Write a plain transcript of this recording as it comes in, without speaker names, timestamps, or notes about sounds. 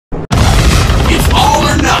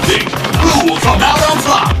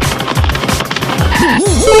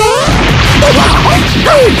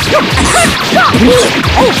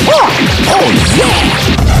Oh yeah!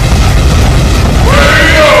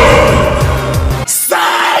 Wario!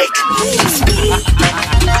 Psych!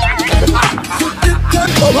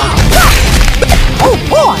 Oh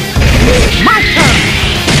boy! My turn!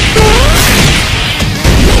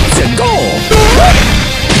 Let's go!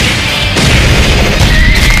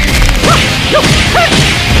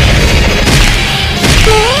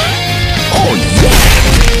 Oh yeah!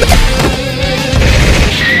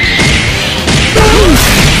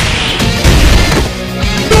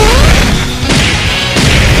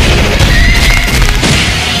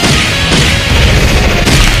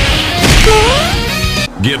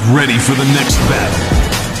 Get ready for the next battle.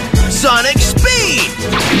 Sonic speed!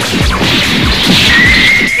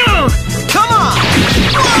 Come on!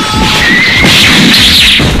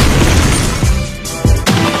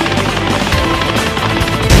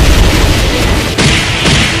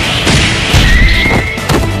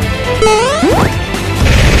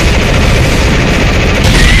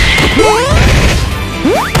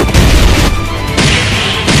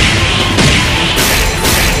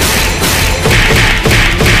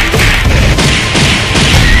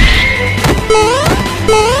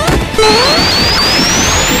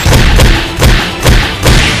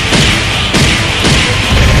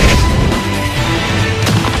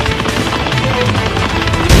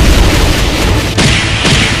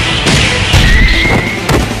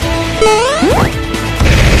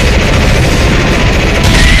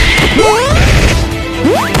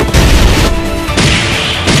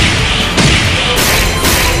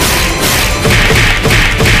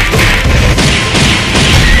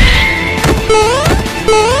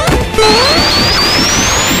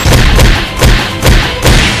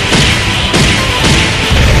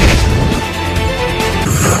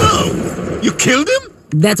 Killed him?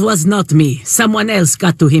 That was not me. Someone else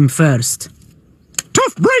got to him first.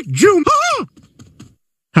 Tough break, June!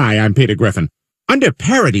 Hi, I'm Peter Griffin. Under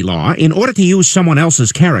parody law, in order to use someone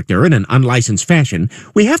else's character in an unlicensed fashion,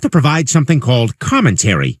 we have to provide something called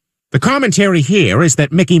commentary. The commentary here is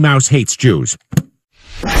that Mickey Mouse hates Jews.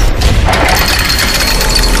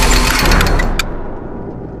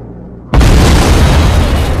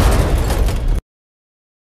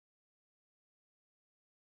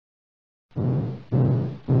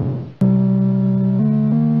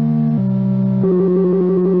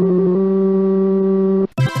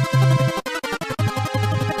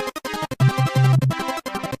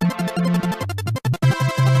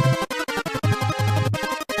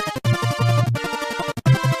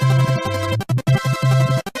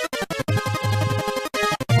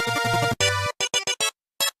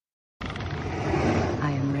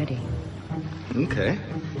 Okay,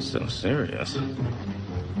 so serious.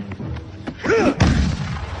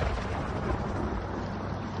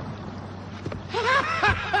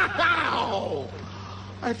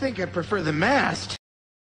 I think I prefer the masked.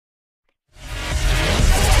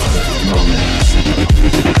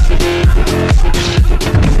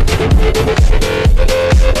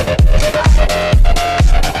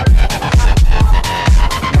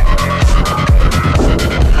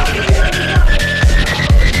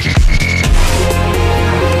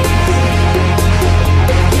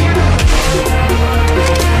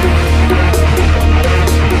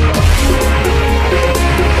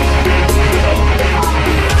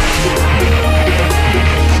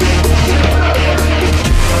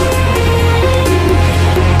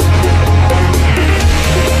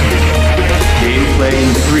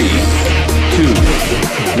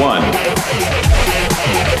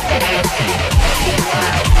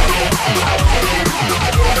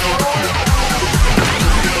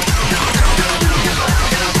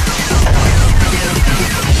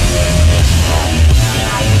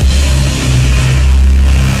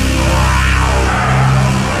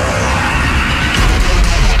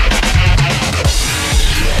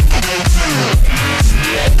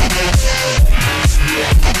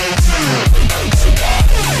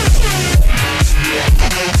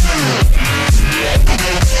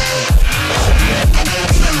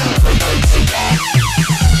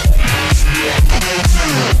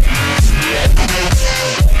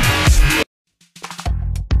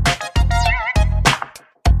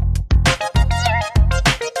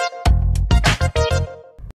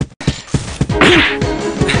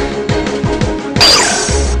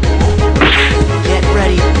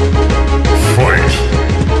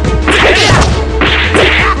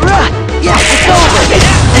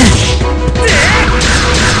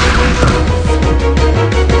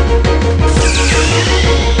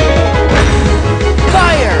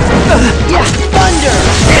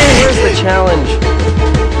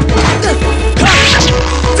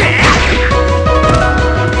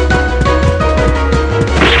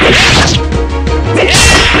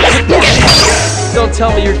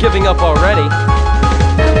 giving up already.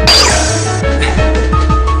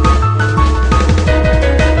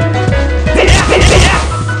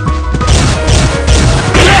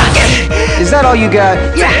 Is that all you got?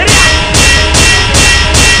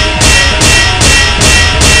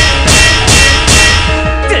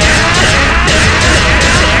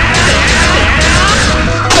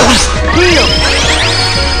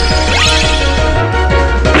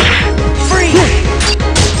 Free!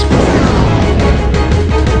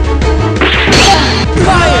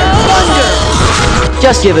 Fire! Thunder!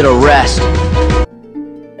 Just give it a rest.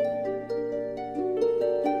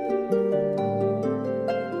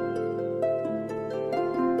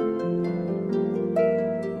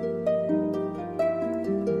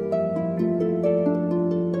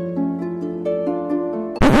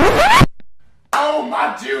 Oh,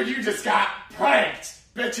 my dude, you just got pranked.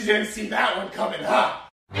 Bet you didn't see that one coming, huh?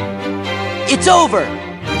 It's over!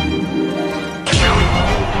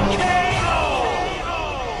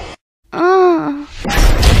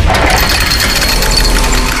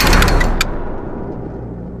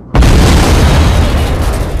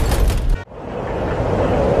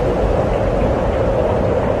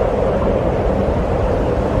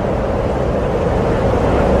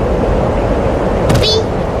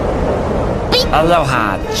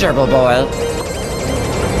 Aloha, gerbil boy.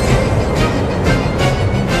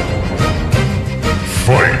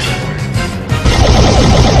 Fight!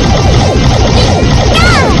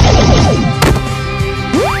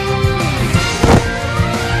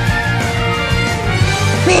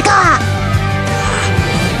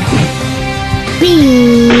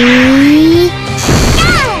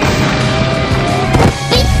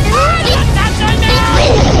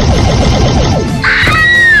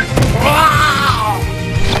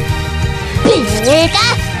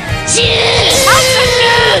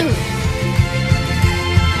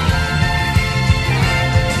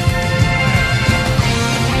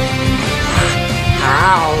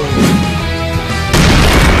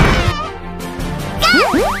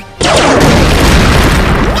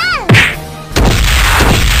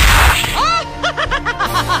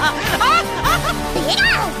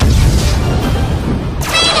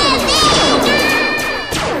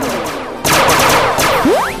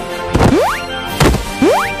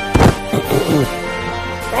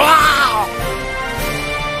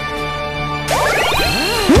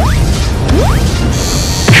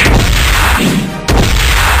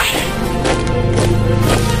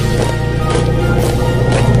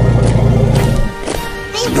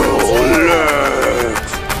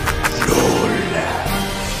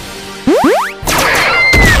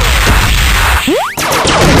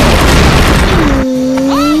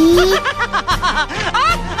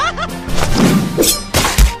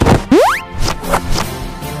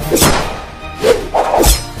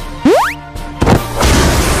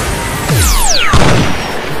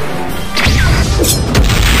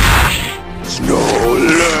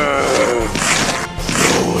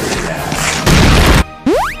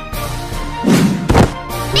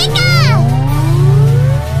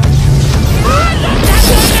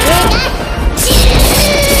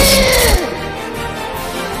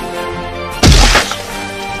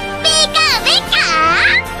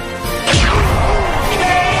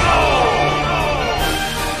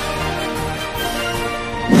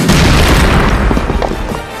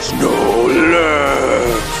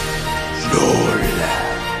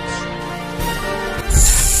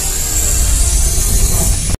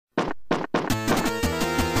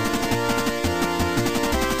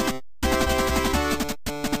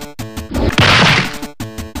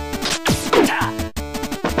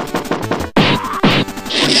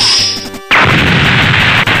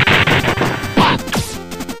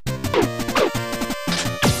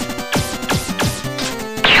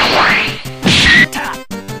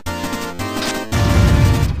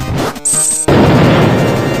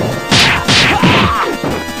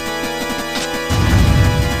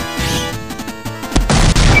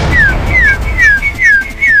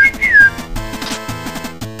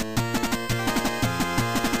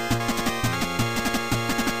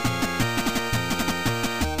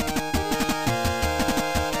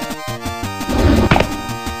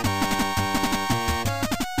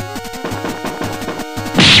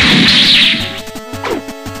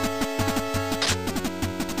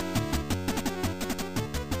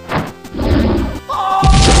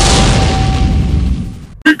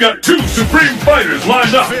 got two supreme fighters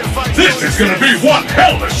lined up. This is gonna be one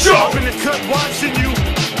hell of a show. In the cut, watching you,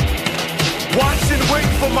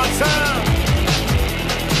 waiting for my time.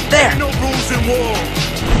 There. No rules in war.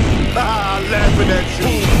 Laughing at you.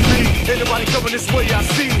 Me, ain't nobody coming this way. I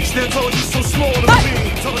see. Stand tall, you so small to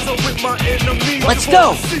me. Let's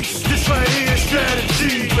go!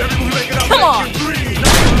 Come on!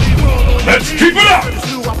 Let's keep it up!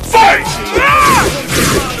 Fight!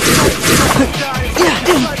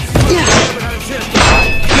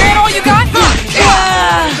 That all you got?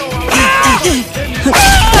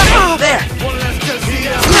 There!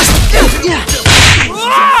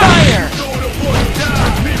 Fire!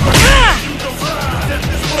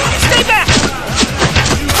 Stay back!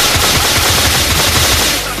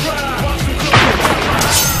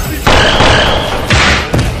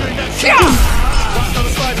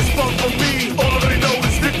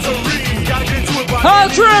 All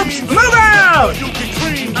troops, move out!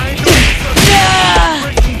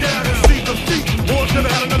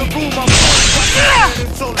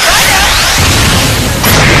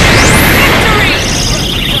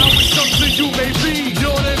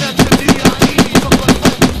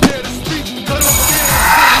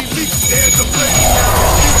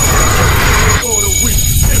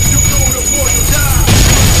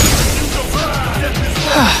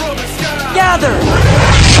 Gather!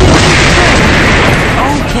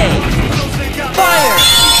 Okay. Fire!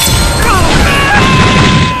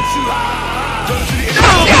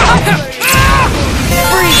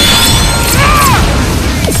 Freeze!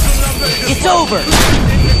 It's over!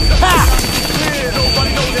 Ha!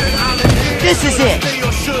 This is it!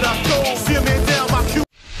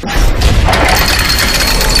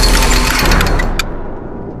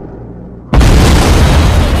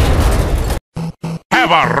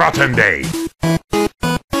 Have a rotten day!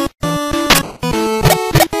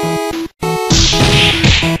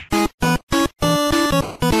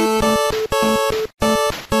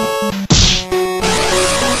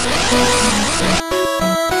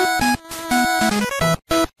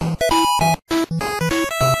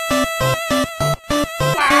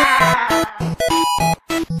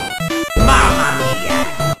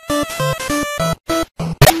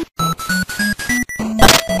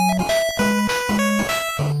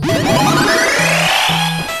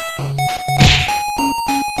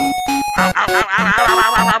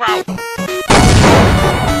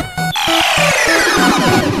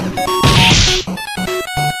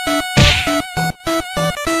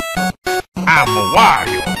 I'm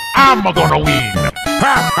Wario. I'm gonna win.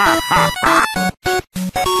 Ha ha ha ha.